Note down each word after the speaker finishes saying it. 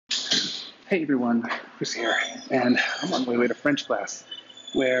Hey everyone, Chris here, and I'm on my way to French class,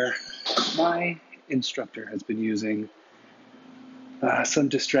 where my instructor has been using some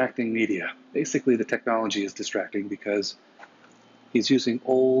distracting media. Basically, the technology is distracting because he's using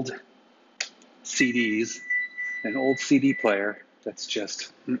old CDs, an old CD player that's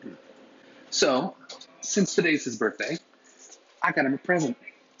just So, since today's his birthday, I got him a present.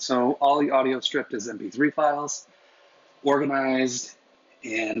 So all the audio stripped is MP3 files, organized,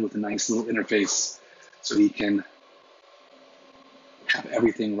 and with a nice little interface so he can have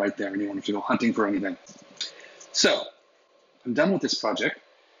everything right there and you don't have to go hunting for anything. So I'm done with this project.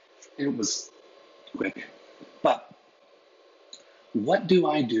 It was quick. But what do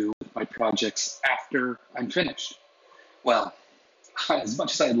I do with my projects after I'm finished? Well, as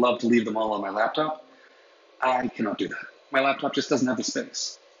much as I'd love to leave them all on my laptop, I cannot do that. My laptop just doesn't have the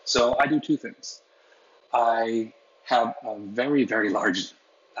space. So I do two things. I have a very, very large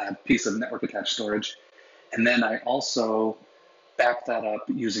piece of network attached storage. And then I also back that up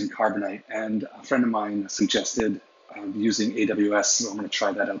using Carbonite. And a friend of mine suggested using AWS, so I'm going to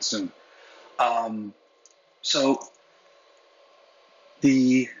try that out soon. So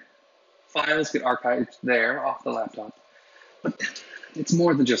the files get archived there off the laptop, but it's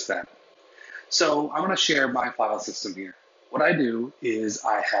more than just that. So I'm going to share my file system here. What I do is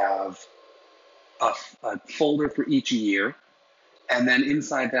I have a folder for each year, and then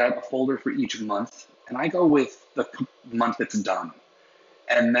inside that, a folder for each month. And I go with the month it's done.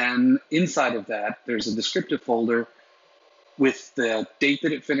 And then inside of that, there's a descriptive folder with the date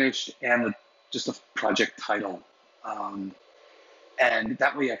that it finished and just a project title. And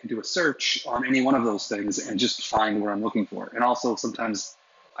that way I can do a search on any one of those things and just find where I'm looking for. And also sometimes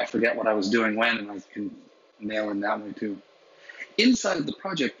I forget what I was doing when, and I can nail in that way too. Inside of the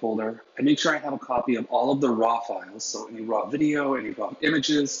project folder, I make sure I have a copy of all of the raw files, so any raw video, any raw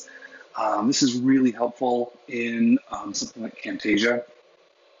images. This is really helpful in something like Camtasia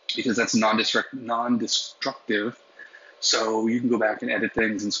because that's non-destructive. So you can go back and edit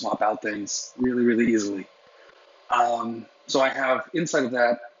things and swap out things really, really easily. So I have inside of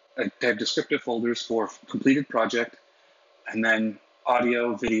that, I have descriptive folders for completed project, and then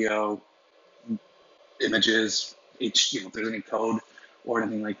audio, video, images, if there's any code or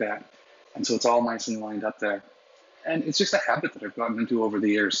anything like that. And so it's all nice and lined up there. And it's just a habit that I've gotten into over the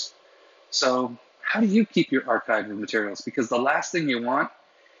years. So how do you keep your archive of materials? Because the last thing you want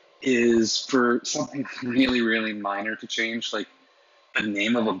is for something really, really minor to change, like the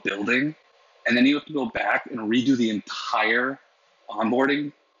name of a building, and then you have to go back and redo the entire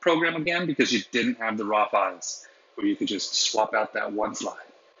onboarding program again because you didn't have the raw files, where you could just swap out that one slide.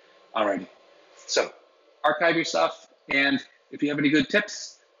 Alrighty, so archive your stuff, and if you have any good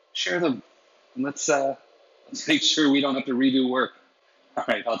tips, share them. And let's make sure we don't have to redo work. All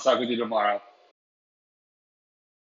right, I'll talk with you tomorrow.